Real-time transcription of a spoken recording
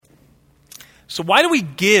So why do we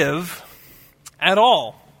give at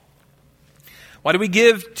all? Why do we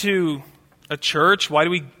give to a church? Why do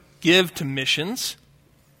we give to missions?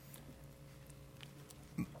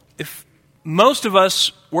 If most of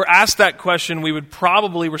us were asked that question, we would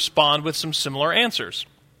probably respond with some similar answers.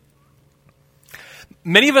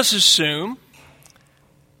 Many of us assume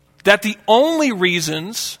that the only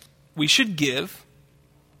reasons we should give,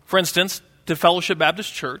 for instance, to Fellowship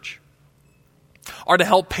Baptist Church, are to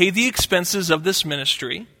help pay the expenses of this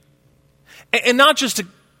ministry, and not just to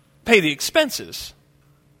pay the expenses,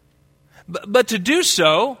 but to do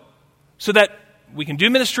so that we can do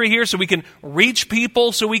ministry here, so we can reach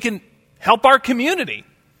people, so we can help our community.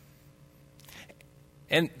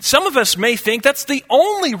 And some of us may think that's the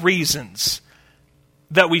only reasons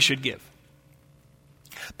that we should give.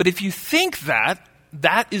 But if you think that,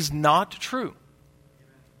 that is not true.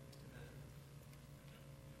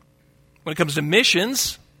 When it comes to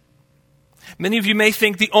missions, many of you may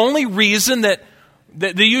think the only reason that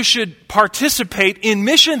you should participate in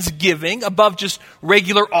missions giving above just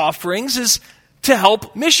regular offerings is to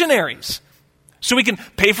help missionaries. So we can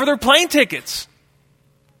pay for their plane tickets,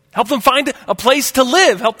 help them find a place to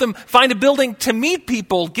live, help them find a building to meet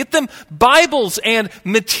people, get them Bibles and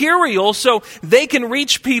material so they can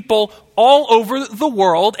reach people all over the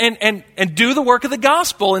world and do the work of the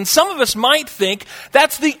gospel. And some of us might think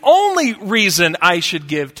that's the only reason I should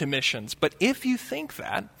give to missions. But if you think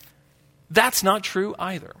that, that's not true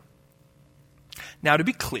either. Now, to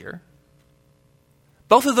be clear,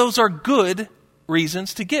 both of those are good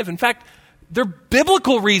reasons to give. In fact, they're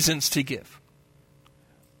biblical reasons to give.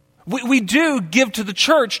 We do give to the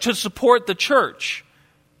church to support the church,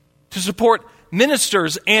 to support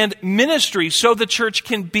ministers and ministry so the church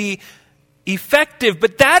can be effective.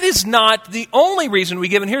 But that is not the only reason we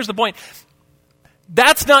give. And here's the point.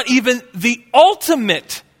 That's not even the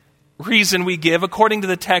ultimate reason we give, according to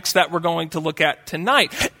the text that we're going to look at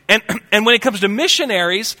tonight. And when it comes to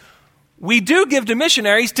missionaries, we do give to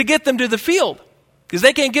missionaries to get them to the field, because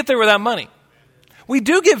they can't get there without money. We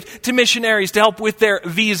do give to missionaries to help with their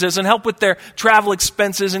visas and help with their travel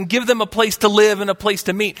expenses and give them a place to live and a place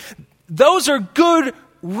to meet. Those are good,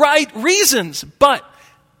 right reasons, but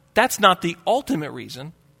that's not the ultimate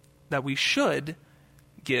reason that we should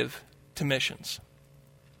give to missions.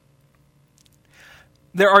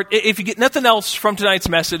 There are, if you get nothing else from tonight's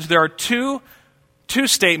message, there are two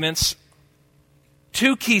statements,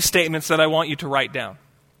 two key statements that I want you to write down,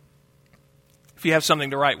 if you have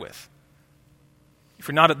something to write with. If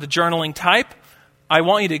you're not at the journaling type, I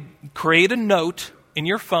want you to create a note in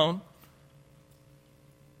your phone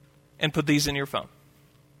and put these in your phone.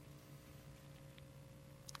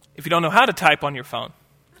 If you don't know how to type on your phone,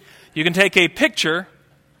 you can take a picture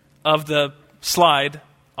of the slide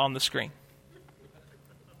on the screen.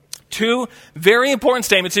 Two very important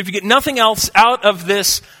statements. If you get nothing else out of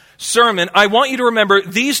this sermon, I want you to remember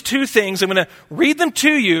these two things. I'm going to read them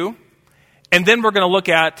to you, and then we're going to look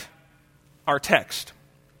at our text.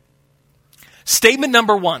 Statement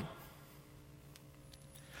number 1.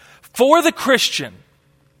 For the Christian,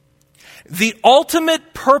 the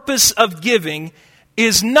ultimate purpose of giving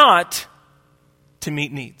is not to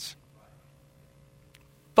meet needs,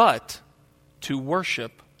 but to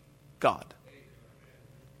worship God.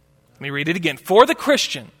 Let me read it again. For the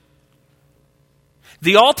Christian,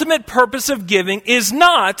 the ultimate purpose of giving is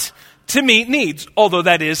not to meet needs, although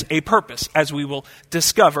that is a purpose, as we will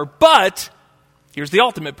discover. But here's the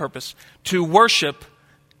ultimate purpose: to worship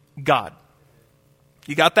God.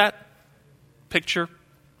 You got that? Picture,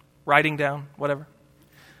 writing down, whatever.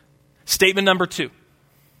 Statement number 2.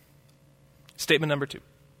 Statement number 2.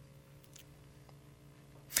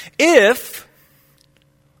 If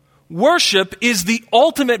worship is the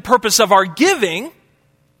ultimate purpose of our giving,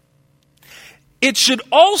 it should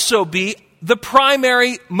also be the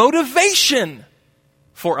primary motivation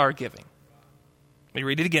for our giving. Let me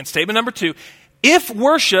read it again. Statement number 2. If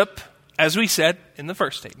worship, as we said in the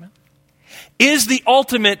first statement, is the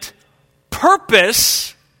ultimate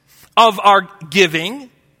purpose of our giving,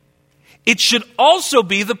 it should also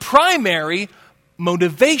be the primary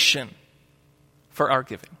motivation for our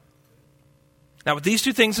giving. Now, with these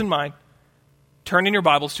two things in mind, turn in your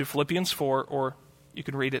Bibles to Philippians 4, or you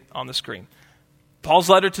can read it on the screen. Paul's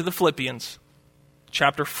letter to the Philippians,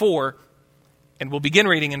 chapter 4, and we'll begin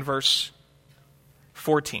reading in verse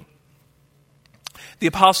 14. The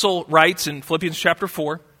apostle writes in Philippians chapter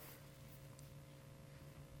 4,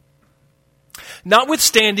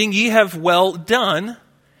 "Notwithstanding ye have well done,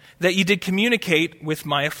 that ye did communicate with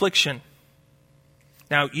my affliction.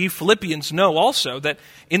 Now ye Philippians know also that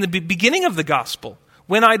in the beginning of the gospel,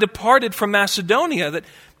 when I departed from Macedonia, that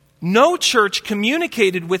no church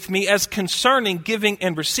communicated with me as concerning giving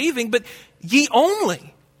and receiving, but ye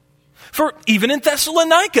only. For even in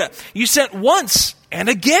Thessalonica, you sent once and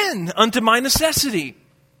again unto my necessity.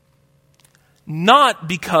 Not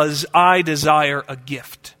because I desire a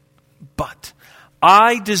gift, but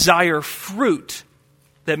I desire fruit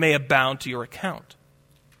that may abound to your account.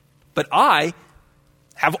 But I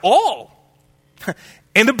have all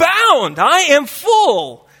and abound. I am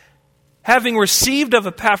full, having received of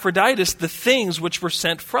Epaphroditus the things which were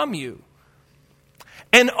sent from you,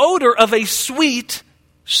 an odor of a sweet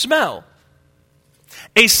smell,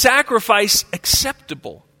 a sacrifice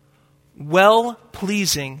acceptable,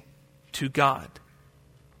 well-pleasing to God.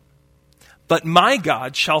 But my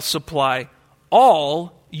God shall supply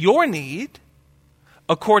all your need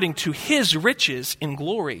according to his riches in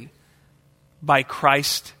glory by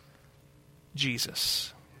Christ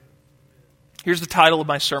Jesus. Here's the title of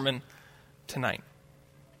my sermon tonight.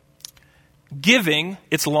 Giving,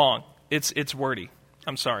 it's long. It's wordy.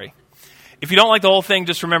 I'm sorry. If you don't like the whole thing,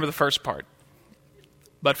 just remember the first part.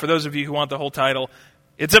 But for those of you who want the whole title,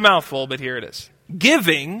 it's a mouthful, but here it is.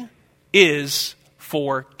 Giving is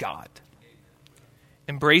for God.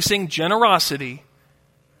 Embracing generosity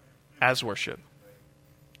as worship.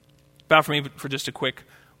 Bow for me for just a quick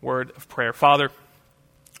word of prayer. Father,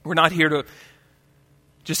 we're not here to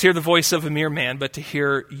just hear the voice of a mere man, but to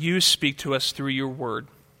hear you speak to us through your word.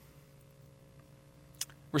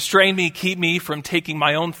 Restrain me, keep me from taking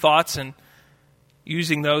my own thoughts and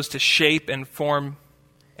using those to shape and form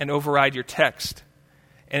and override your text.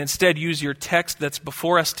 And instead use your text that's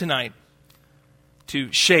before us tonight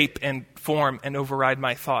to shape and form and override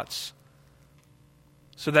my thoughts.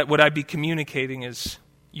 So that what I be communicating is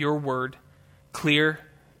your word, clear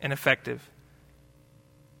and effective.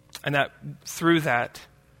 And that through that,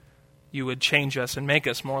 you would change us and make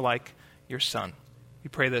us more like your Son. We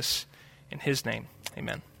pray this in his name.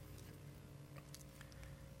 Amen.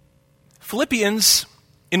 Philippians,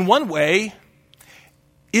 in one way,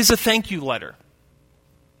 is a thank you letter.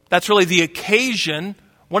 That's really the occasion,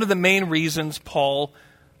 one of the main reasons Paul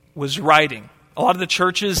was writing. A lot of the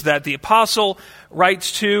churches that the apostle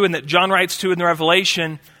writes to and that John writes to in the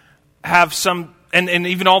Revelation have some, and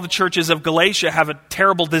even all the churches of Galatia have a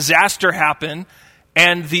terrible disaster happen,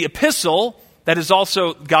 and the epistle, that is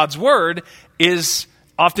also God's word, is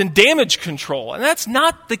often damage control. And that's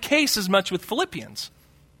not the case as much with Philippians.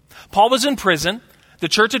 Paul was in prison. The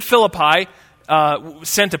church at Philippi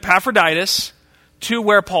sent Epaphroditus to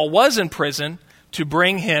where Paul was in prison to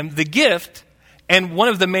bring him the gift. And one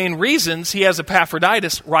of the main reasons he has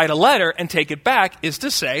Epaphroditus write a letter and take it back is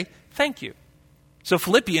to say thank you. So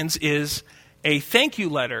Philippians is a thank you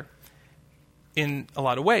letter in a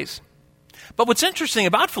lot of ways. But what's interesting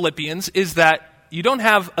about Philippians is that you don't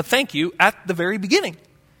have a thank you at the very beginning.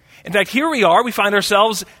 In fact, here we are, we find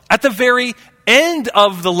ourselves at the very end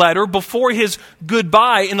of the letter before his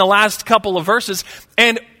goodbye in the last couple of verses.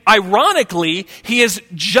 And ironically, he is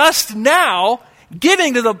just now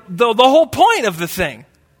getting to the whole point of the thing.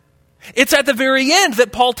 It's at the very end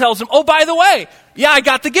that Paul tells him, oh, by the way, yeah, I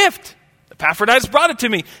got the gift. Epaphroditus brought it to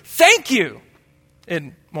me. Thank you.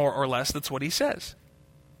 And more or less, that's what he says.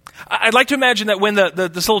 I'd like to imagine that when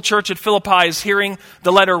this little church at Philippi is hearing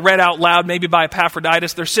the letter read out loud, maybe by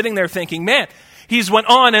Epaphroditus, they're sitting there thinking, man, he's went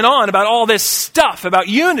on and on about all this stuff, about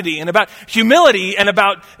unity and about humility and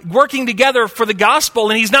about working together for the gospel,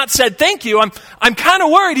 and he's not said thank you. I'm kind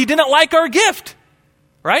of worried he didn't like our gift,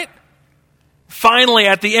 right? Finally,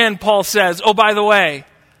 at the end, Paul says, oh, by the way,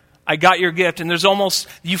 I got your gift. And there's almost,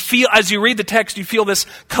 you feel, as you read the text, you feel this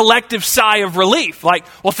collective sigh of relief. Like,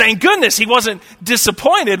 well, thank goodness he wasn't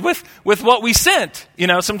disappointed with what we sent. You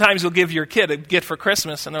know, sometimes you'll give your kid a gift for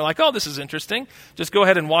Christmas and they're like, oh, this is interesting. Just go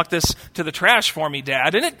ahead and walk this to the trash for me,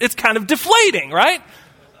 Dad. And it's kind of deflating, right?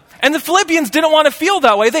 And the Philippians didn't want to feel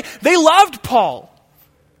that way. They loved Paul.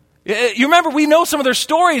 You remember, we know some of their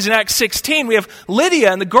stories in Acts 16. We have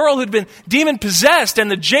Lydia and the girl who'd been demon-possessed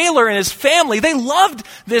and the jailer and his family. They loved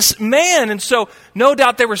this man. And so no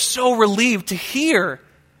doubt they were so relieved to hear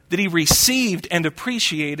that he received and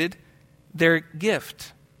appreciated their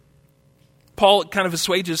gift. Paul kind of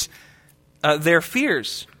assuages their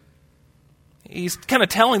fears. He's kind of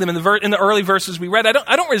telling them in the early verses we read,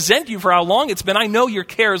 I don't resent you for how long it's been. I know your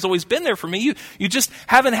care has always been there for me. You just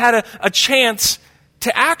haven't had a chance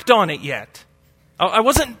to act on it yet. I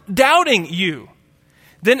wasn't doubting you.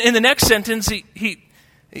 Then in the next sentence,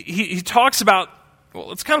 he talks about,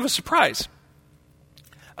 well, it's kind of a surprise.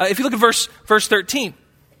 If you look at verse 13,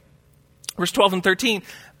 verse 12 and 13,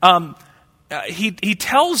 he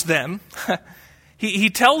tells them, he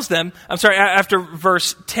tells them, I'm sorry, after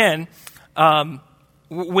verse 10,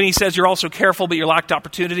 when he says you're also careful, but you lacked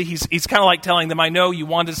opportunity, he's kind of like telling them, I know you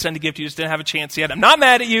wanted to send a gift, you just didn't have a chance yet. I'm not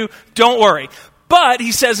mad at you, don't worry. But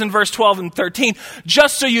he says in verse 12 and 13,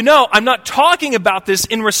 just so you know, I'm not talking about this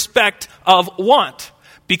in respect of want,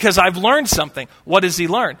 because I've learned something. What does he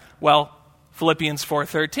learn? Well, Philippians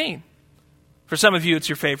 4:13. For some of you, it's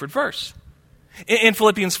your favorite verse. In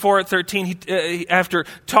Philippians 4:13, after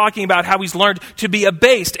talking about how he's learned to be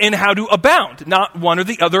abased and how to abound, not one or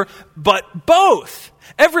the other, but both,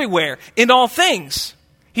 everywhere, in all things.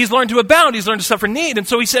 He's learned to abound, he's learned to suffer need. And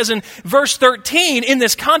so he says in verse 13, in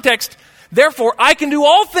this context, therefore I can do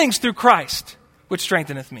all things through Christ, which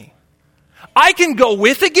strengtheneth me. I can go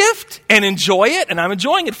with a gift and enjoy it, and I'm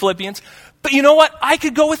enjoying it, Philippians, but you know what? I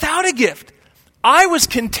could go without a gift. I was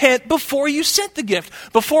content before you sent the gift.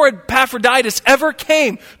 Before Epaphroditus ever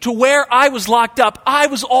came to where I was locked up, I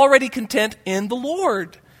was already content in the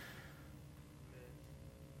Lord.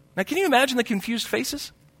 Now, can you imagine the confused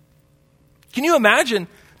faces? Can you imagine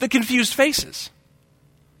the confused faces?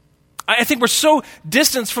 I think we're so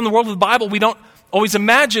distanced from the world of the Bible, we don't always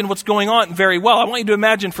imagine what's going on very well. I want you to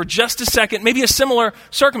imagine for just a second, maybe a similar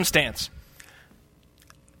circumstance.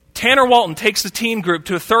 Tanner Walton takes the teen group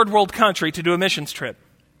to a third world country to do a missions trip.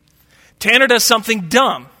 Tanner does something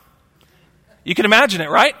dumb. You can imagine it,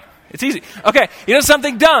 right? It's easy. Okay, he does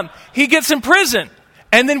something dumb. He gets in prison.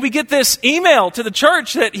 And then we get this email to the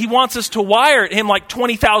church that he wants us to wire him like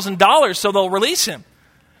 $20,000 so they'll release him.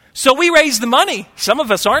 So we raise the money. Some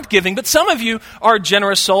of us aren't giving, but some of you are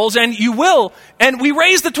generous souls, and you will. And we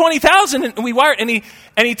raise the $20,000 and we wire it.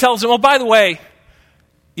 And he tells them, oh, by the way,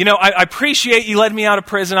 you know, I appreciate you letting me out of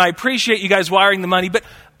prison. I appreciate you guys wiring the money, but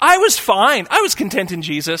I was fine. I was content in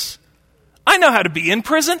Jesus. I know how to be in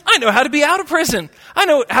prison. I know how to be out of prison. I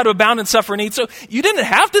know how to abound and suffer need. So you didn't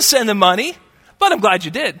have to send the money, but I'm glad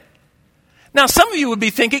you did. Now, some of you would be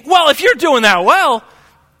thinking, well, if you're doing that well,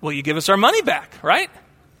 will you give us our money back, right?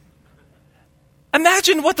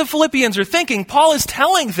 Imagine what the Philippians are thinking. Paul is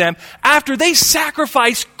telling them, after they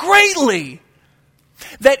sacrificed greatly,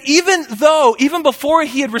 that even before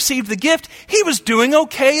he had received the gift, he was doing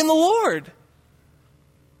okay in the Lord.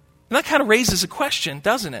 And that kind of raises a question,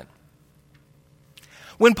 doesn't it?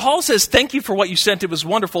 When Paul says, thank you for what you sent, it was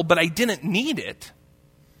wonderful, but I didn't need it,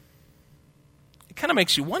 it kind of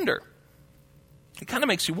makes you wonder. It kind of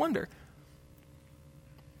makes you wonder.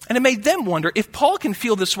 And it made them wonder, if Paul can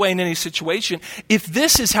feel this way in any situation, if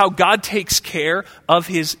this is how God takes care of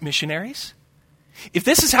his missionaries, if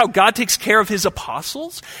this is how God takes care of his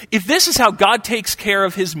apostles, if this is how God takes care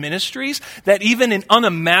of his ministries, that even in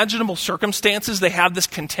unimaginable circumstances they have this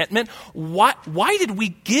contentment, why did we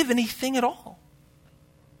give anything at all?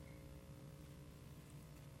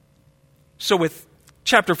 So with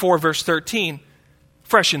chapter 4, verse 13,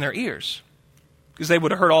 fresh in their ears, because they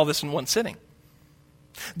would have heard all this in one sitting,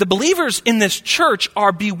 the believers in this church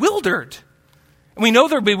are bewildered. And we know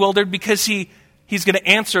they're bewildered because he's going to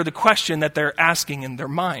answer the question that they're asking in their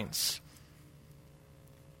minds.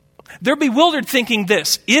 They're bewildered thinking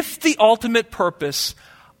this: if the ultimate purpose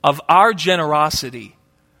of our generosity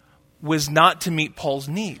was not to meet Paul's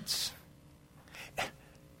needs,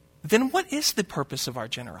 then what is the purpose of our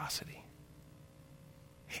generosity?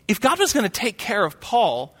 If God was going to take care of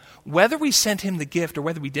Paul, whether we sent him the gift or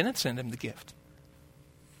whether we didn't send him the gift,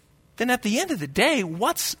 then at the end of the day,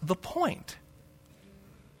 what's the point?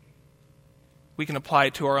 We can apply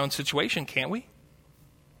it to our own situation, can't we?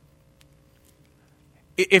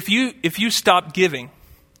 If you stop giving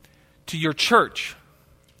to your church,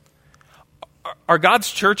 are God's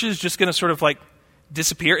churches just going to sort of like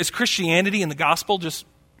disappear? Is Christianity and the gospel just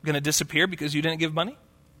going to disappear because you didn't give money?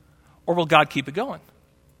 Or will God keep it going?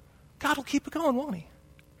 God will keep it going, won't he?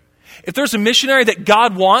 If there's a missionary that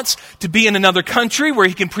God wants to be in another country where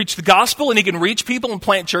he can preach the gospel and he can reach people and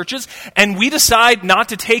plant churches, and we decide not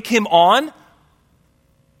to take him on,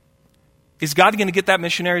 is God going to get that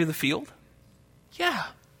missionary to the field? Yeah.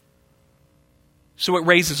 So it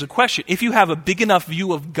raises a question. If you have a big enough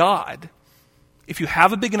view of God,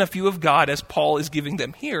 as Paul is giving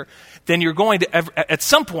them here, then you're going to, at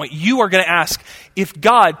some point, you are going to ask, if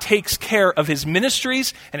God takes care of his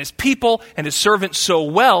ministries and his people and his servants so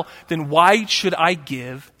well, then why should I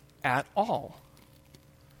give at all?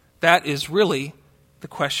 That is really the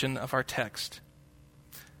question of our text.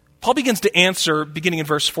 Paul begins to answer, beginning in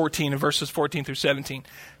verse 14, and verses 14 through 17.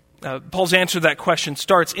 Paul's answer to that question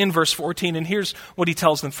starts in verse 14, and here's what he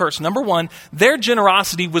tells them first. Number one, their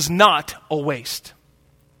generosity was not a waste.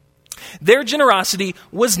 Their generosity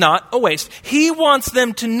was not a waste. He wants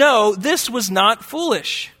them to know this was not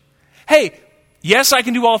foolish. Hey, yes, I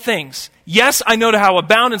can do all things. Yes, I know how to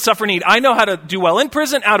abound in suffer need. I know how to do well in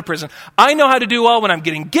prison, out of prison. I know how to do well when I'm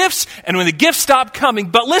getting gifts and when the gifts stop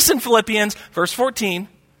coming. But listen, Philippians, verse 14,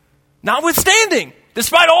 notwithstanding,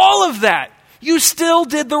 despite all of that, you still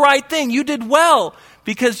did the right thing. You did well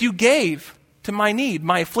because you gave to my need,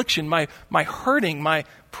 my affliction, my hurting, my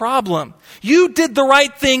problem. You did the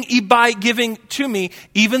right thing by giving to me,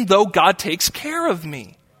 even though God takes care of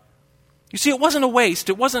me. You see, it wasn't a waste.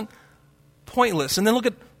 It wasn't pointless. And then look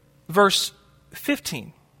at verse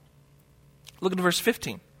 15. Look at verse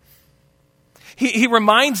 15. He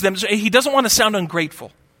reminds them, he doesn't want to sound ungrateful.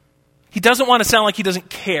 He doesn't want to sound like he doesn't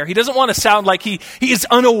care. He doesn't want to sound like he is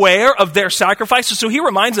unaware of their sacrifices. So he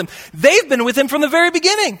reminds them, they've been with him from the very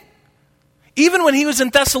beginning. Even when he was in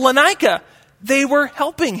Thessalonica, they were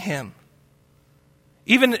helping him.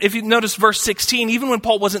 Even if you notice verse 16, even when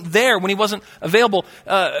Paul wasn't there, when he wasn't available,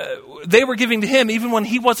 they were giving to him even when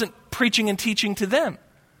he wasn't preaching and teaching to them.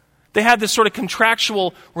 They had this sort of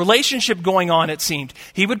contractual relationship going on, it seemed.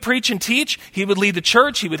 He would preach and teach. He would lead the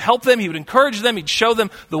church. He would help them. He would encourage them. He'd show them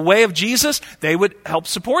the way of Jesus. They would help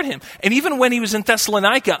support him. And even when he was in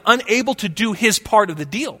Thessalonica, unable to do his part of the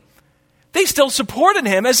deal, they still supported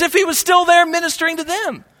him as if he was still there ministering to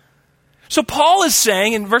them. So Paul is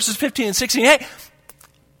saying in verses 15 and 16, hey,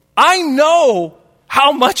 I know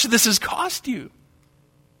how much this has cost you.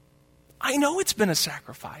 I know it's been a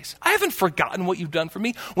sacrifice. I haven't forgotten what you've done for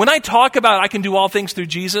me. When I talk about I can do all things through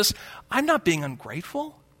Jesus, I'm not being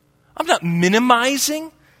ungrateful. I'm not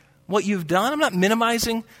minimizing what you've done. I'm not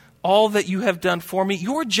minimizing all that you have done for me.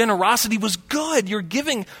 Your generosity was good. Your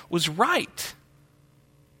giving was right.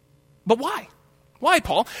 But why? Why,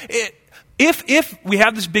 Paul? If we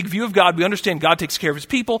have this big view of God, we understand God takes care of his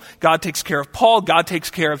people, God takes care of Paul, God takes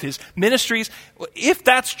care of his ministries. If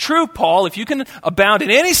that's true, Paul, if you can abound in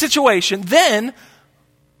any situation, then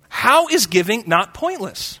how is giving not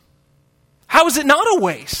pointless? How is it not a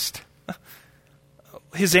waste?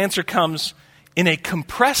 His answer comes in a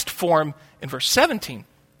compressed form in verse 17,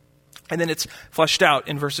 and then it's fleshed out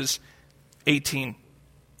in verses 18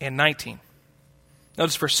 and 19.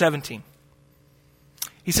 Notice verse 17.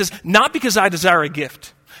 He says, not because I desire a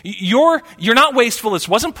gift. You're not wasteful. This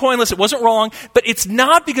wasn't pointless. It wasn't wrong. But it's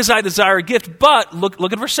not because I desire a gift. But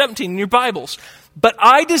look at verse 17 in your Bibles. But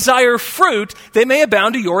I desire fruit that may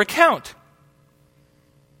abound to your account.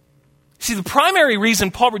 See, the primary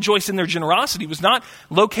reason Paul rejoiced in their generosity was not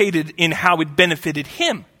located in how it benefited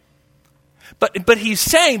him. But he's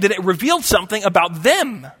saying that it revealed something about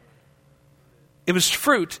them. It was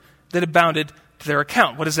fruit that abounded to their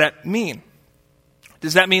account. What does that mean?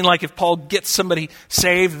 Does that mean like if Paul gets somebody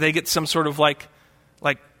saved, they get some sort of like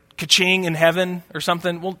ka-ching in heaven or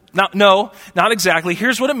something? Well, not exactly.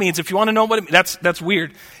 Here's what it means. If you want to know what it means, that's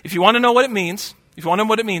weird. If you want to know what it means,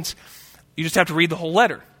 you just have to read the whole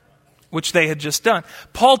letter, which they had just done.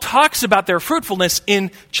 Paul talks about their fruitfulness in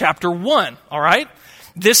chapter 1, all right?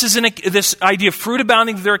 This idea of fruit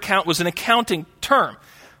abounding to their account was an accounting term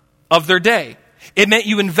of their day. It meant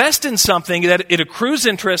you invest in something that it accrues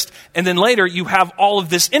interest, and then later you have all of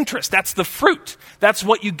this interest. That's the fruit. That's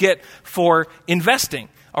what you get for investing.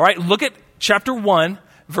 All right, look at chapter 1,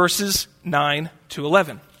 verses 9 to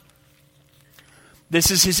 11. This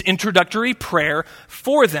is his introductory prayer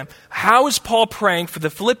for them. How is Paul praying for the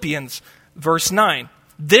Philippians? Verse 9.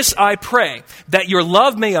 This I pray, that your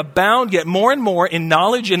love may abound yet more and more in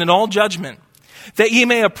knowledge and in all judgment, that ye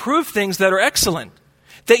may approve things that are excellent,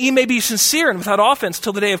 that ye may be sincere and without offense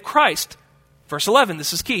till the day of Christ. Verse 11,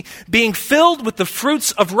 this is key. Being filled with the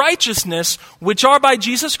fruits of righteousness, which are by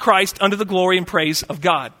Jesus Christ unto the glory and praise of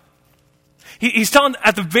God. He's telling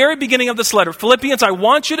at the very beginning of this letter, Philippians, I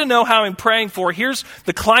want you to know how I'm praying for. Here's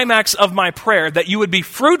the climax of my prayer, that you would be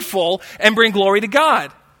fruitful and bring glory to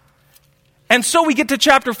God. And so we get to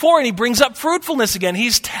chapter 4 and he brings up fruitfulness again.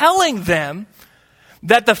 He's telling them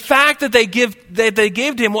that the fact that they gave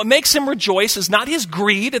to him, what makes him rejoice is not his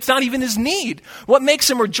greed, it's not even his need. What makes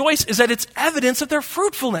him rejoice is that it's evidence of their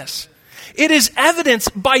fruitfulness. It is evidence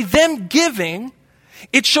by them giving.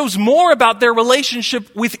 It shows more about their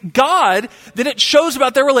relationship with God than it shows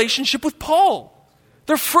about their relationship with Paul.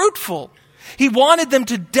 They're fruitful. He wanted them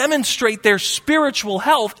to demonstrate their spiritual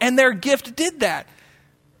health, and their gift did that.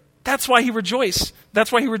 That's why he rejoiced.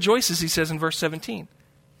 That's why he rejoices, he says in verse 17.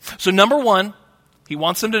 So number one, he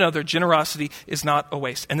wants them to know their generosity is not a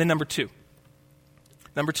waste. And then number two,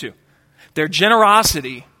 their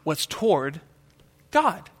generosity was toward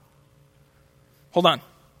God. Hold on.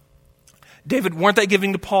 David, weren't they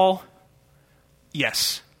giving to Paul?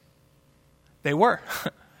 Yes, they were.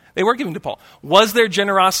 They were giving to Paul. Was there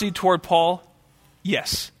generosity toward Paul?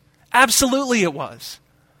 Yes, absolutely it was.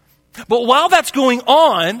 But while that's going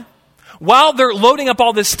on, While they're loading up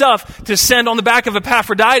all this stuff to send on the back of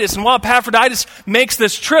Epaphroditus, and while Epaphroditus makes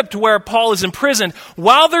this trip to where Paul is imprisoned,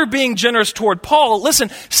 while they're being generous toward Paul,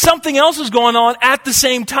 listen, something else is going on at the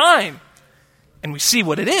same time. And we see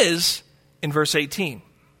what it is in verse 18.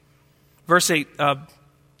 Verse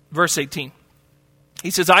 18. He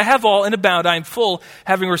says, I have all and abound, I am full,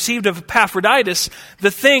 having received of Epaphroditus the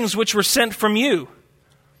things which were sent from you.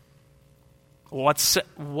 What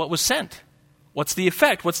was sent? What's the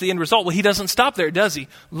effect? What's the end result? Well, he doesn't stop there, does he?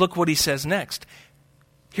 Look what he says next.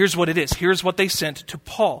 Here's what it is. Here's what they sent to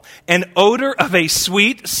Paul. An odor of a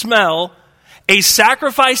sweet smell, a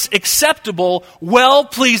sacrifice acceptable,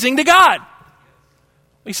 well-pleasing to God.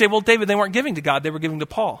 You say, well, David, they weren't giving to God. They were giving to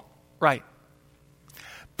Paul. Right.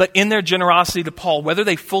 But in their generosity to Paul, whether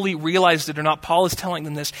they fully realized it or not, Paul is telling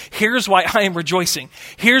them this. Here's why I am rejoicing.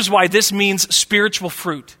 Here's why this means spiritual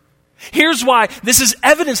fruit. Here's why this is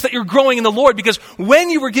evidence that you're growing in the Lord, because when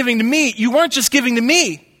you were giving to me, you weren't just giving to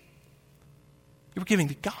me. You were giving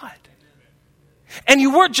to God. And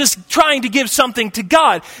you weren't just trying to give something to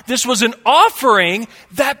God. This was an offering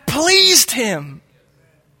that pleased him.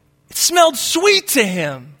 It smelled sweet to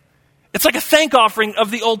him. It's like a thank offering of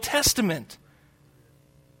the Old Testament.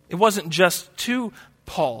 It wasn't just to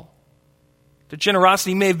Paul. The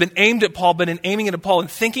generosity may have been aimed at Paul, but in aiming it at Paul and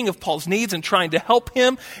thinking of Paul's needs and trying to help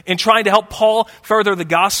him and trying to help Paul further the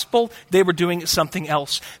gospel, they were doing something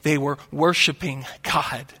else. They were worshiping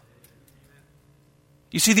God.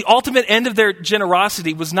 You see, the ultimate end of their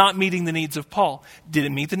generosity was not meeting the needs of Paul. Did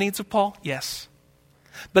it meet the needs of Paul? Yes.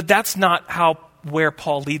 But that's not where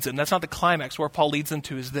Paul leads them. That's not the climax. Where Paul leads them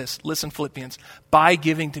to is this. Listen, Philippians, by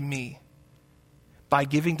giving to me,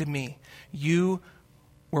 you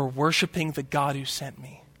were worshiping the God who sent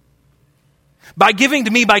me. By giving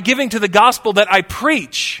to me, by giving to the gospel that I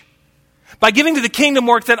preach, by giving to the kingdom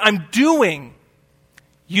work that I'm doing,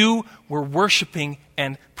 you were worshiping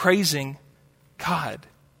and praising God.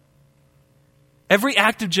 Every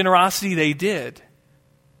act of generosity they did,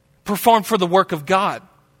 performed for the work of God,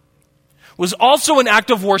 was also an act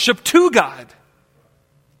of worship to God.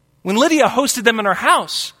 When Lydia hosted them in her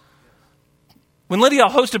house, when Lydia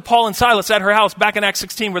hosted Paul and Silas at her house back in Acts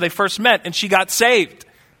 16 where they first met and she got saved,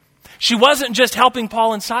 she wasn't just helping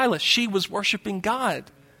Paul and Silas, she was worshiping God.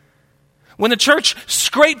 When the church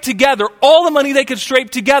scraped together all the money they could scrape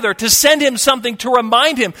together to send him something to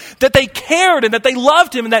remind him that they cared and that they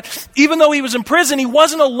loved him and that even though he was in prison, he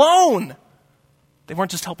wasn't alone. They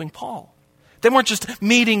weren't just helping Paul. They weren't just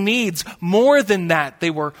meeting needs. More than that,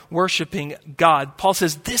 they were worshiping God. Paul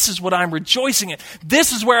says, this is what I'm rejoicing in.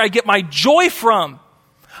 This is where I get my joy from.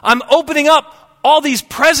 I'm opening up all these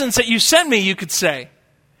presents that you sent me, you could say.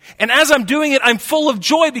 And as I'm doing it, I'm full of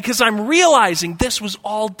joy because I'm realizing this was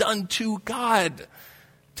all done to God.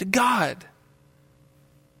 To God.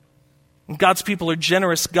 When God's people are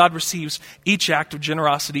generous, God receives each act of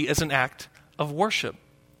generosity as an act of worship.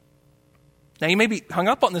 Now, you may be hung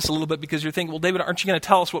up on this a little bit because you're thinking, well, David, aren't you going to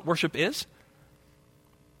tell us what worship is?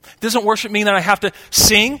 Doesn't worship mean that I have to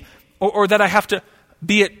sing or that I have to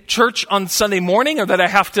be at church on Sunday morning or that I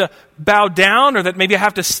have to bow down or that maybe I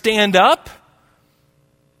have to stand up?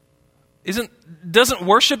 Doesn't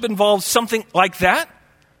worship involve something like that?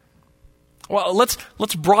 Well,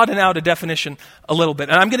 let's broaden out a definition a little bit.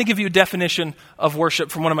 And I'm going to give you a definition of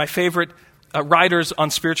worship from one of my favorite writers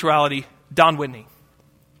on spirituality, Don Whitney.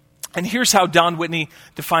 And here's how Don Whitney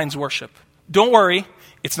defines worship. Don't worry,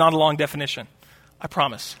 it's not a long definition. I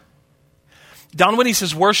promise. Don Whitney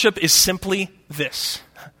says worship is simply this: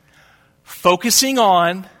 focusing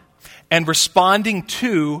on and responding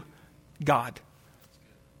to God.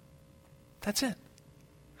 That's it.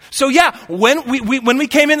 So yeah, when we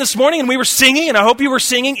came in this morning and we were singing, and I hope you were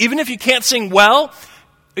singing, even if you can't sing well,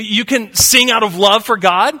 you can sing out of love for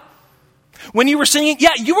God. When you were singing,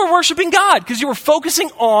 yeah, you were worshiping God because you were focusing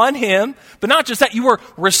on Him, but not just that, you were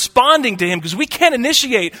responding to Him because we can't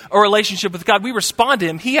initiate a relationship with God. We respond to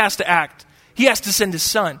Him. He has to act. He has to send His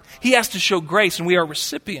Son. He has to show grace, and we are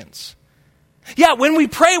recipients. Yeah, when we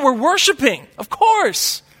pray, we're worshiping, of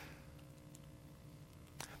course.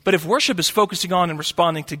 But if worship is focusing on and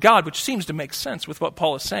responding to God, which seems to make sense with what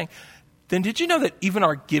Paul is saying, then did you know that even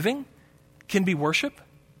our giving can be worship?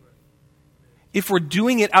 If we're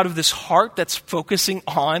doing it out of this heart that's focusing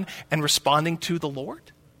on and responding to the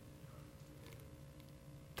Lord?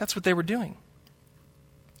 That's what they were doing.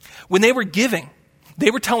 When they were giving, they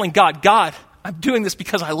were telling God, God, I'm doing this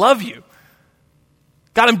because I love you.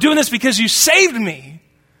 God, I'm doing this because you saved me.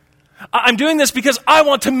 I'm doing this because I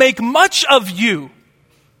want to make much of you.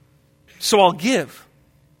 So I'll give.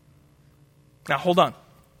 Now hold on.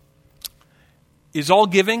 Is all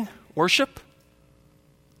giving worship?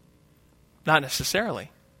 Not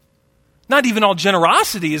necessarily. Not even all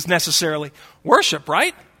generosity is necessarily worship,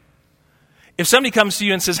 right? If somebody comes to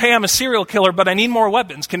you and says, hey, I'm a serial killer, but I need more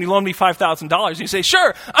weapons. Can you loan me $5,000? And you say,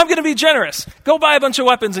 sure, I'm going to be generous. Go buy a bunch of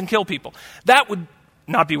weapons and kill people. That would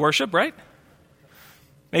not be worship, right?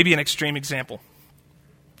 Maybe an extreme example.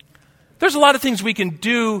 There's a lot of things we can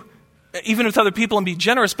do even with other people and be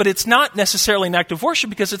generous, but it's not necessarily an act of worship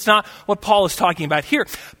because it's not what Paul is talking about here.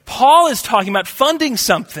 Paul is talking about funding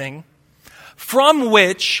something from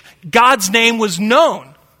which God's name was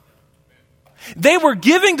known. They were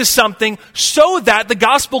giving to something so that the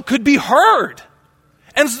gospel could be heard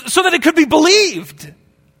and so that it could be believed.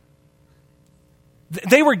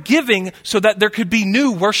 They were giving so that there could be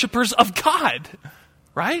new worshipers of God,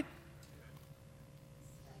 right?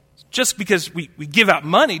 Just because we give out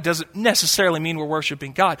money doesn't necessarily mean we're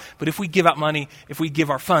worshiping God. But if we give out money, if we give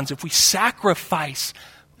our funds, if we sacrifice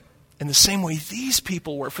in the same way these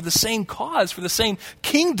people were, for the same cause, for the same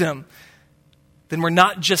kingdom, then we're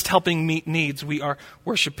not just helping meet needs, we are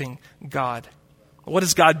worshiping God. What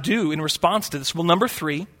does God do in response to this? Well, number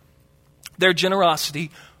 3, their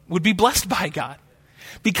generosity would be blessed by God.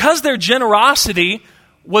 Because their generosity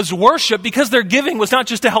was worship, because their giving was not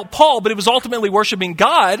just to help Paul, but it was ultimately worshiping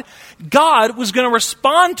God, God was going to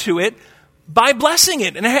respond to it by blessing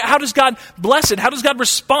it. And how does God bless it? How does God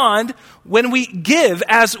respond when we give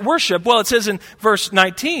as worship? Well, it says in verse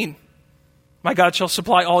 19, my God shall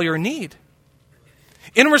supply all your need.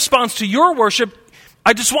 In response to your worship,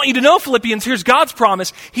 I just want you to know, Philippians, here's God's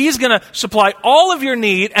promise. He's going to supply all of your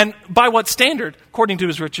need, and by what standard? According to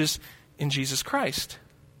his riches in Jesus Christ.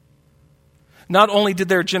 Not only did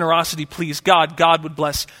their generosity please God, God would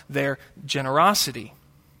bless their generosity.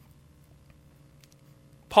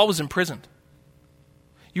 Paul was imprisoned.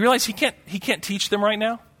 You realize he can't teach them right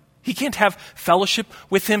now? He can't have fellowship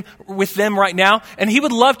with them right now. And he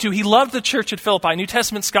would love to. He loved the church at Philippi. New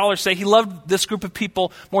Testament scholars say he loved this group of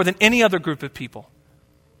people more than any other group of people.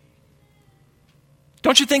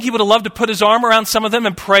 Don't you think he would have loved to put his arm around some of them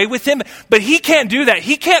and pray with him? But he can't do that.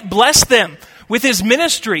 He can't bless them with his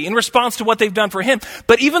ministry in response to what they've done for him.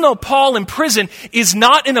 But even though Paul in prison is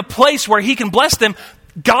not in a place where he can bless them,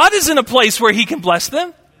 God is in a place where he can bless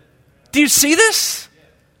them. Do you see this?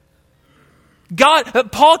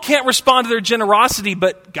 Paul can't respond to their generosity,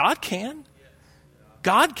 but God can.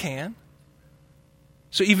 God can.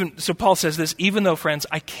 So Paul says this, even though, friends,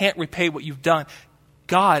 I can't repay what you've done,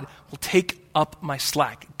 God will take up my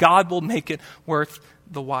slack. God will make it worth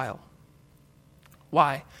the while.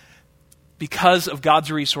 Why? Because of God's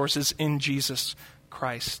resources in Jesus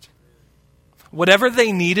Christ. Whatever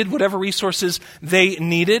they needed, whatever resources they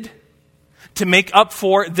needed to make up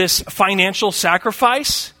for this financial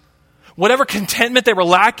sacrifice, whatever contentment they were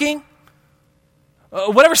lacking,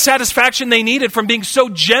 whatever satisfaction they needed from being so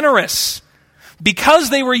generous, because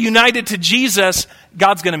they were united to Jesus,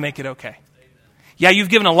 God's going to make it okay. Yeah, you've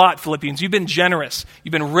given a lot, Philippians. You've been generous.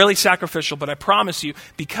 You've been really sacrificial, but I promise you,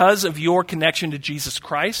 because of your connection to Jesus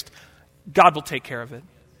Christ, God will take care of it.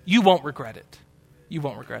 You won't regret it. You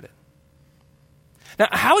won't regret it. Now,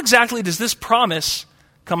 how exactly does this promise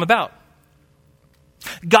come about?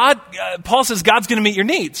 Paul says God's going to meet your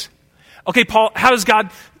needs. Okay, Paul, how is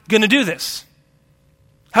God going to do this?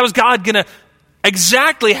 How is God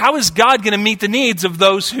going to meet the needs of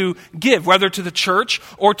those who give, whether to the church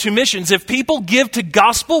or to missions? If people give to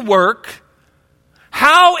gospel work,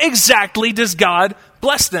 how exactly does God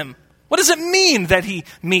bless them? What does it mean that he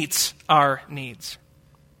meets our needs?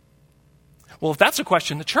 Well, if that's a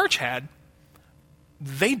question the church had,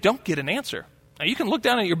 they don't get an answer. Now, you can look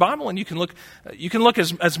down at your Bible and you can look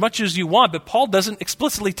as much as you want, but Paul doesn't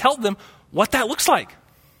explicitly tell them what that looks like.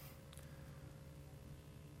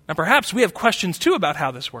 Now, perhaps we have questions too about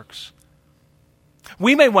how this works.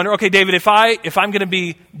 We may wonder, okay, David, if I'm going to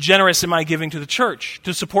be generous in my giving to the church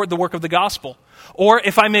to support the work of the gospel, or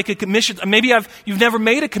if I make a commission, maybe you've never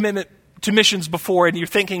made a commitment to missions before and you're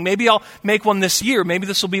thinking, maybe I'll make one this year, maybe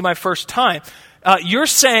this will be my first time. You're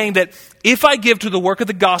saying that if I give to the work of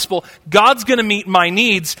the gospel, God's going to meet my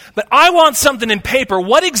needs, but I want something in paper.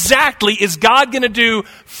 What exactly is God going to do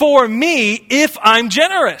for me if I'm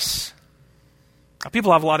generous? Now,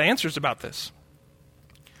 people have a lot of answers about this.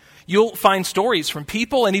 You'll find stories from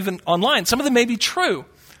people and even online. Some of them may be true,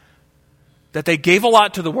 that they gave a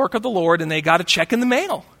lot to the work of the Lord and they got a check in the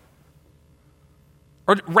mail.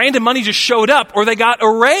 Or random money just showed up, or they got a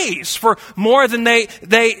raise for more than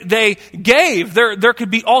they gave. There could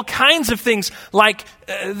be all kinds of things like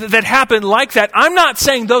that happen like that. I'm not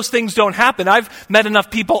saying those things don't happen. I've met enough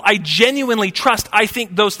people I genuinely trust. I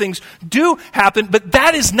think those things do happen, but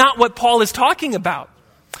that is not what Paul is talking about.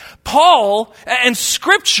 Paul and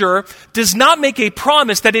Scripture does not make a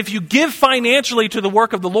promise that if you give financially to the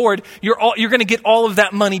work of the Lord, you're going to get all of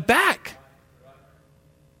that money back.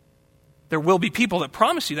 There will be people that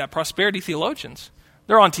promise you that, prosperity theologians.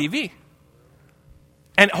 They're on TV.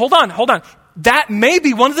 And hold on. That may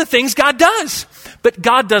be one of the things God does, but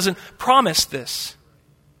God doesn't promise this.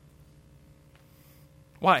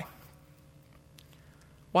 Why?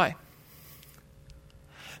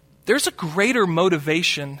 There's a greater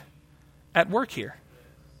motivation at work here.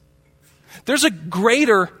 There's a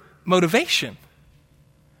greater motivation,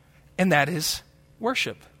 and that is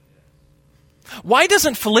worship. Why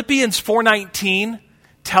doesn't Philippians 4:19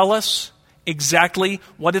 tell us exactly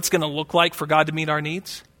what it's going to look like for God to meet our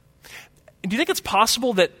needs? Do you think it's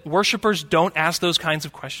possible that worshipers don't ask those kinds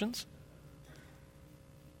of questions?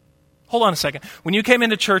 Hold on a second. When you came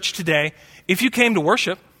into church today, if you came to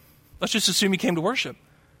worship, let's just assume you came to worship.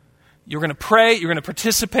 You're going to pray, you're going to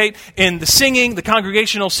participate in the singing, the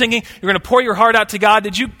congregational singing, you're going to pour your heart out to God.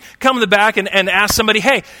 Did you come in the back and ask somebody,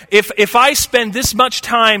 hey, if I spend this much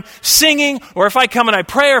time singing, or if I come and I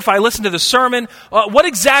pray, or if I listen to the sermon, what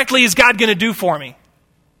exactly is God going to do for me?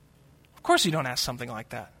 Of course you don't ask something like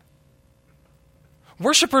that.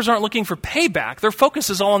 Worshipers aren't looking for payback. Their focus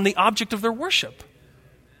is all on the object of their worship.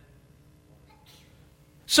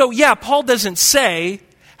 So yeah, Paul doesn't say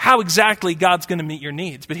how exactly God's going to meet your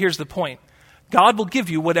needs. But here's the point. God will give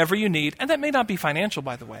you whatever you need, and that may not be financial,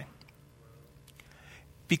 by the way,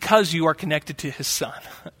 because you are connected to his Son.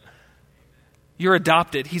 You're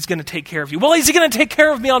adopted. He's going to take care of you. Well, is he going to take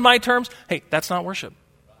care of me on my terms? Hey, that's not worship.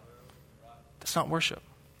 That's not worship.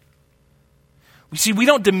 You see, we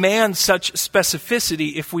don't demand such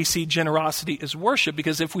specificity if we see generosity as worship,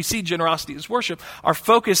 because if we see generosity as worship, our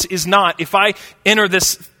focus is not, if I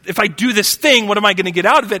do this thing, what am I going to get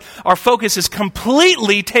out of it? Our focus is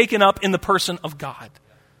completely taken up in the person of God.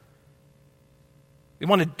 We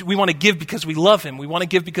want to give because we love him. We want to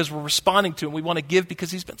give because we're responding to him. We want to give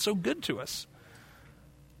because he's been so good to us.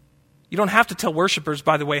 You don't have to tell worshipers,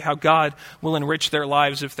 by the way, how God will enrich their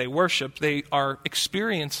lives if they worship. They are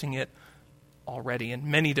experiencing it already in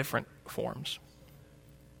many different forms.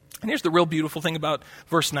 And here's the real beautiful thing about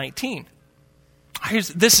verse 19. I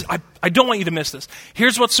don't want you to miss this.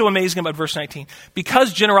 Here's what's so amazing about verse 19.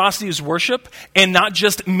 Because generosity is worship and not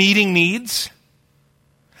just meeting needs,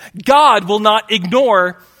 God will not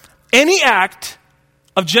ignore any act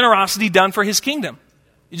of generosity done for his kingdom.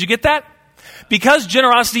 Did you get that? Because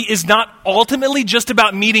generosity is not ultimately just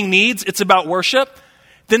about meeting needs, it's about worship,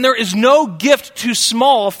 then there is no gift too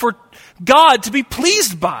small for God to be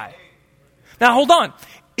pleased by. Now hold on.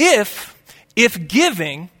 If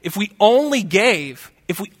we only gave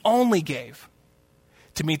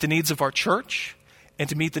to meet the needs of our church and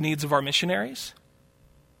to meet the needs of our missionaries,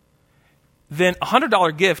 then a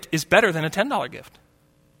 $100 gift is better than a $10 gift.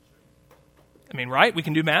 I mean, right? We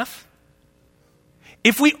can do math.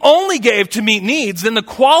 If we only gave to meet needs, then the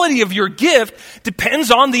quality of your gift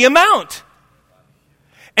depends on the amount.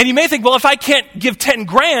 And you may think, well, if I can't give 10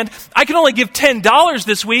 grand, I can only give $10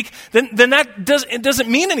 this week, then it doesn't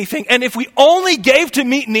mean anything. And if we only gave to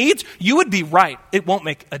meet needs, you would be right. It won't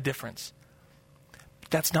make a difference.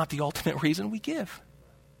 But that's not the ultimate reason we give.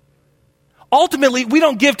 Ultimately, we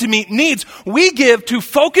don't give to meet needs. We give to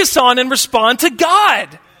focus on and respond to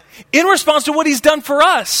God in response to what he's done for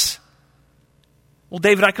us. Well,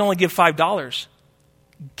 David, I can only give $5.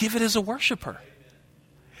 Give it as a worshiper.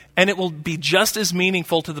 And it will be just as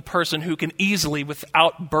meaningful to the person who can easily,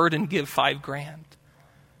 without burden, give $5,000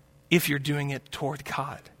 if you're doing it toward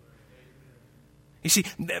God. You see,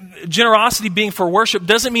 generosity being for worship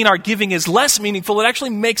doesn't mean our giving is less meaningful. It actually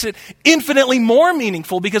makes it infinitely more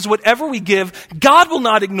meaningful, because whatever we give, God will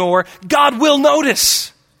not ignore. God will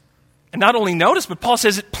notice. And not only notice, but Paul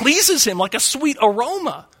says it pleases him like a sweet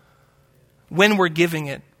aroma when we're giving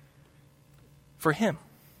it for him.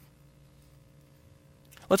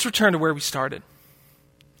 Let's return to where we started.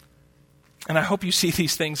 And I hope you see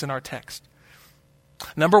these things in our text.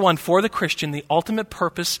 Number one, for the Christian, the ultimate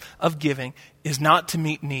purpose of giving is not to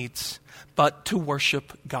meet needs, but to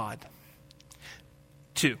worship God.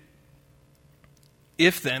 2,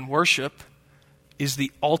 if then worship is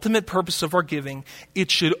the ultimate purpose of our giving, it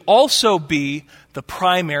should also be the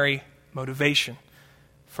primary motivation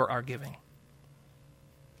for our giving.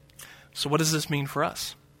 So what does this mean for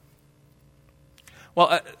us?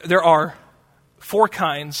 Well, there are 4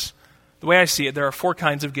 kinds, the way I see it, there are 4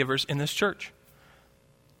 kinds of givers in this church.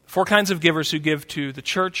 4 kinds of givers who give to the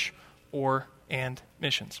church and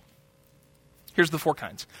missions. Here's the 4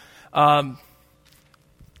 kinds. Number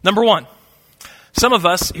 1, some of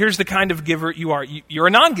us, here's the kind of giver you are. You're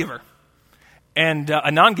a non-giver. And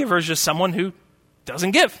a non-giver is just someone who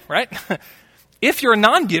doesn't give, right? If you're a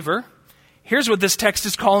non-giver, here's what this text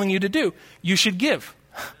is calling you to do. You should give.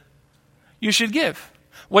 You should give.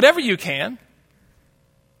 Whatever you can.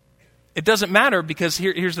 It doesn't matter because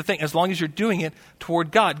here's the thing. As long as you're doing it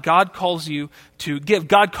toward God, God calls you to give.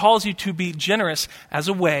 God calls you to be generous as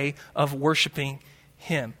a way of worshiping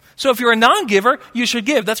Him. So if you're a non-giver, you should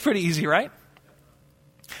give. That's pretty easy, right?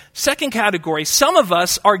 Second category, some of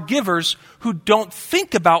us are givers who don't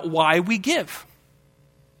think about why we give.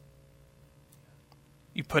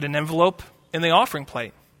 You put an envelope in the offering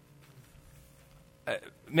plate.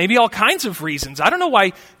 Maybe all kinds of reasons. I don't know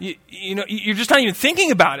why, you're just not even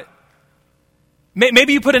thinking about it.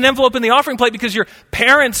 Maybe you put an envelope in the offering plate because your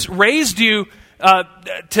parents raised you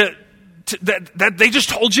that they just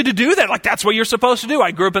told you to do that. Like, that's what you're supposed to do.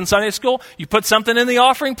 I grew up in Sunday school. You put something in the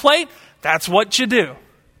offering plate, that's what you do.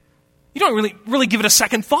 You don't really give it a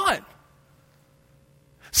second thought.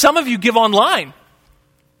 Some of you give online,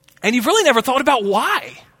 and you've really never thought about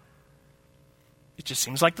why. It just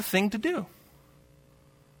seems like the thing to do.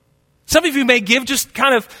 Some of you may give just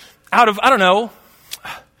kind of out of,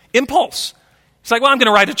 impulse. It's like, well, I'm going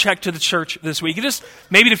to write a check to the church this week. Just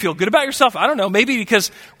maybe to feel good about yourself. I don't know. Maybe because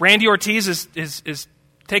Randy Ortiz is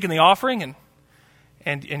taking the offering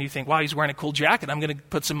and you think, wow, he's wearing a cool jacket. I'm going to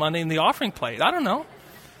put some money in the offering plate. I don't know.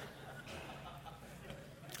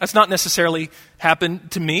 That's not necessarily happened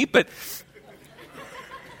to me, but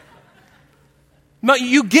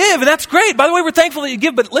you give, and that's great. By the way, we're thankful that you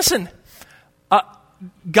give, but listen,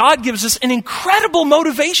 God gives us an incredible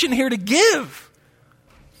motivation here to give.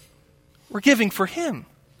 We're giving for Him.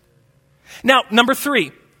 Now, number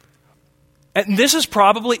 3, and we have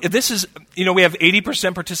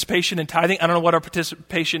 80% participation in tithing. I don't know what our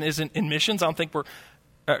participation is in missions. I don't think we're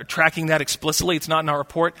tracking that explicitly. It's not in our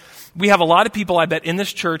report. We have a lot of people, I bet, in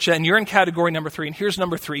this church, and you're in category number 3, and here's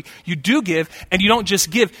number 3. You do give, and you don't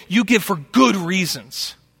just give. You give for good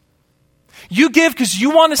reasons. You give because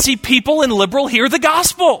you want to see people in Liberal hear the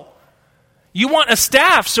gospel. You want a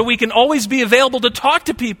staff so we can always be available to talk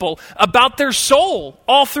to people about their soul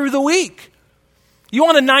all through the week. You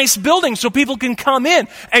want a nice building so people can come in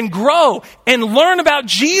and grow and learn about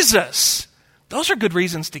Jesus. Those are good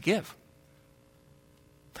reasons to give.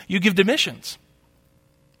 You give to missions.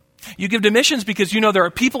 You give to missions because you know there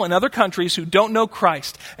are people in other countries who don't know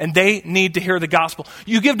Christ and they need to hear the gospel.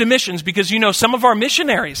 You give to missions because you know some of our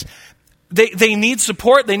missionaries, They need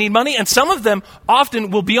support, they need money, and some of them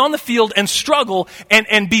often will be on the field and struggle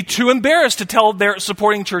and be too embarrassed to tell their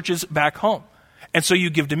supporting churches back home. And so you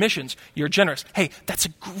give to missions. You're generous. Hey, that's a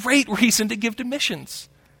great reason to give to missions.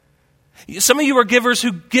 Some of you are givers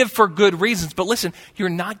who give for good reasons, but listen, you're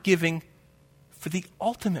not giving for the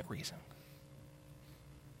ultimate reason.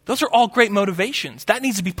 Those are all great motivations. That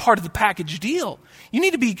needs to be part of the package deal. You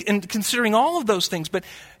need to be considering all of those things, but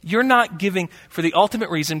you're not giving for the ultimate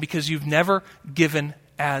reason because you've never given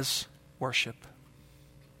as worship.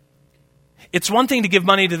 It's one thing to give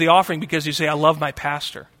money to the offering because you say, I love my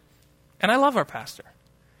pastor. And I love our pastor.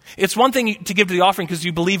 It's one thing to give to the offering because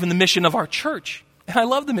you believe in the mission of our church. And I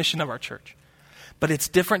love the mission of our church. But it's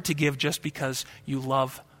different to give just because you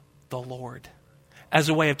love the Lord. As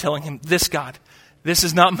a way of telling Him, this God, this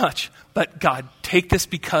is not much, but God, take this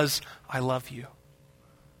because I love you.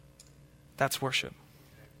 That's worship.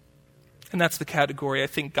 And that's the category I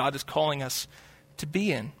think God is calling us to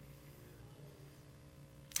be in.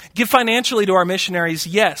 Give financially to our missionaries,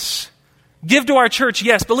 yes. Give to our church,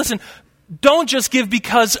 yes. But listen, don't just give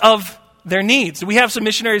because of their needs. We have some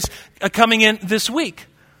missionaries coming in this week.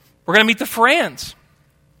 We're going to meet the Frans.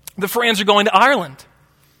 The Frans are going to Ireland.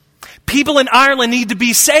 People in Ireland need to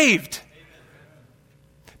be saved.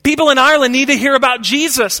 People in Ireland need to hear about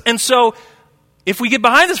Jesus. And so if we get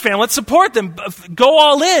behind this family, let's support them. Go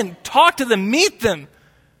all in. Talk to them. Meet them.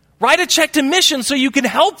 Write a check to missions so you can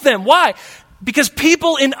help them. Why? Because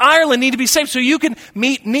people in Ireland need to be saved so you can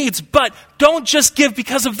meet needs. But don't just give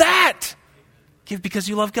because of that. Give because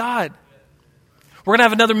you love God. We're going to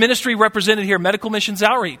have another ministry represented here, Medical Missions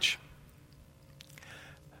Outreach.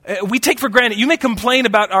 We take for granted, you may complain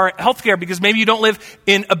about our healthcare because maybe you don't live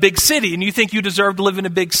in a big city and you think you deserve to live in a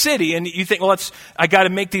big city. And you think, well, I got to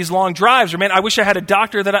make these long drives. Or man, I wish I had a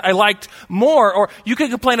doctor that I liked more. Or you could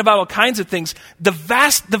complain about all kinds of things. The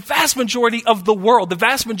vast majority of the world, the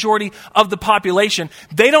vast majority of the population,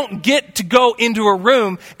 they don't get to go into a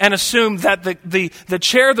room and assume that the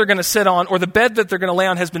chair they're going to sit on or the bed that they're going to lay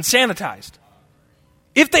on has been sanitized.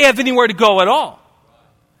 If they have anywhere to go at all.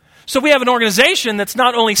 So we have an organization that's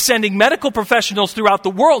not only sending medical professionals throughout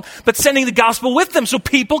the world, but sending the gospel with them so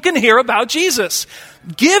people can hear about Jesus.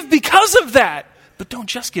 Give because of that, but don't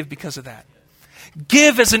just give because of that.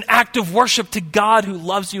 Give as an act of worship to God who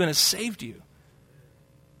loves you and has saved you.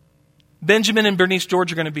 Benjamin and Bernice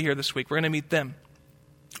George are going to be here this week. We're going to meet them.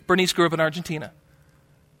 Bernice grew up in Argentina.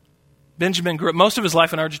 Benjamin grew up most of his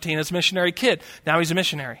life in Argentina as a missionary kid. Now he's a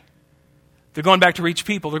missionary. They're going back to reach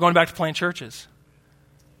people. They're going back to plant churches.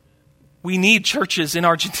 We need churches in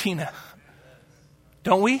Argentina.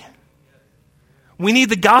 Don't we? We need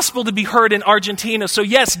the gospel to be heard in Argentina. So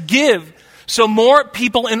yes, give so more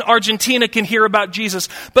people in Argentina can hear about Jesus.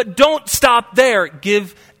 But don't stop there.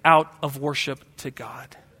 Give out of worship to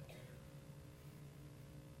God.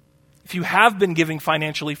 If you have been giving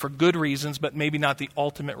financially for good reasons, but maybe not the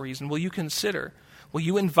ultimate reason, will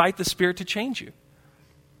you invite the Spirit to change you?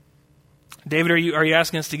 David, are you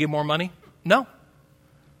asking us to give more money? No.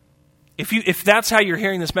 If that's how you're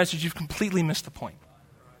hearing this message, you've completely missed the point.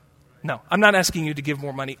 No, I'm not asking you to give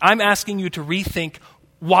more money. I'm asking you to rethink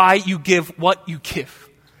why you give what you give.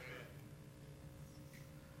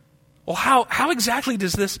 Well, how exactly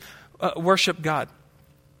does this worship God?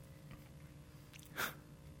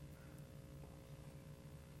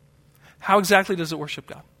 How exactly does it worship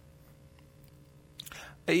God?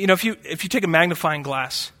 You know, if you take a magnifying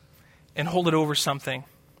glass and hold it over something,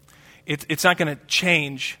 it's not going to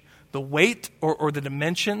change the weight or the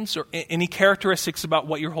dimensions or any characteristics about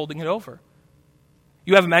what you're holding it over.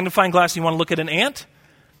 You have a magnifying glass and you want to look at an ant.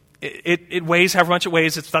 It weighs however much it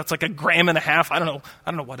weighs. That's like 1.5 grams. I don't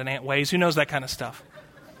know what an ant weighs. Who knows that kind of stuff?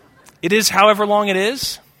 It is however long it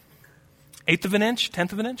is. 1/8 of an inch,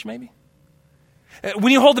 1/10 of an inch maybe.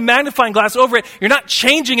 When you hold the magnifying glass over it, you're not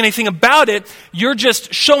changing anything about it. You're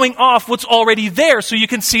just showing off what's already there so you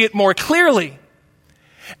can see it more clearly.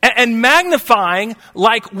 And magnifying,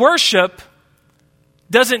 like worship,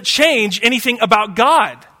 doesn't change anything about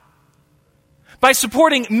God. By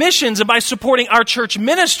supporting missions and by supporting our church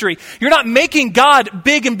ministry, you're not making God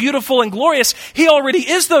big and beautiful and glorious. He already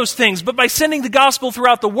is those things. But by sending the gospel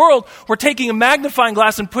throughout the world, we're taking a magnifying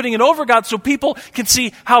glass and putting it over God so people can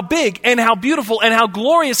see how big and how beautiful and how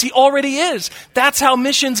glorious He already is. That's how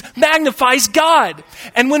missions magnifies God.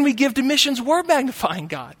 And when we give to missions, we're magnifying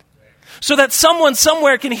God. So that someone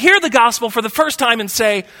somewhere can hear the gospel for the first time and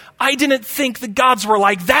say, I didn't think the gods were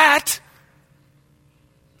like that.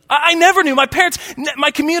 I never knew. My parents,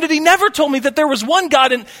 my community never told me that there was one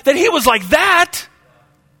God and that He was like that.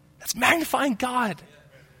 That's magnifying God.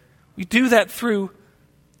 We do that through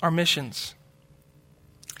our missions.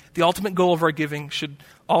 The ultimate goal of our giving should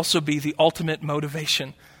also be the ultimate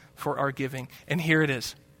motivation for our giving. And here it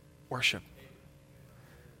is, worship.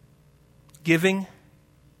 Giving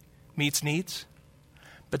meets needs,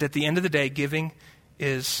 but at the end of the day, giving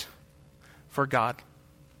is for God.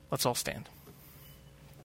 Let's all stand.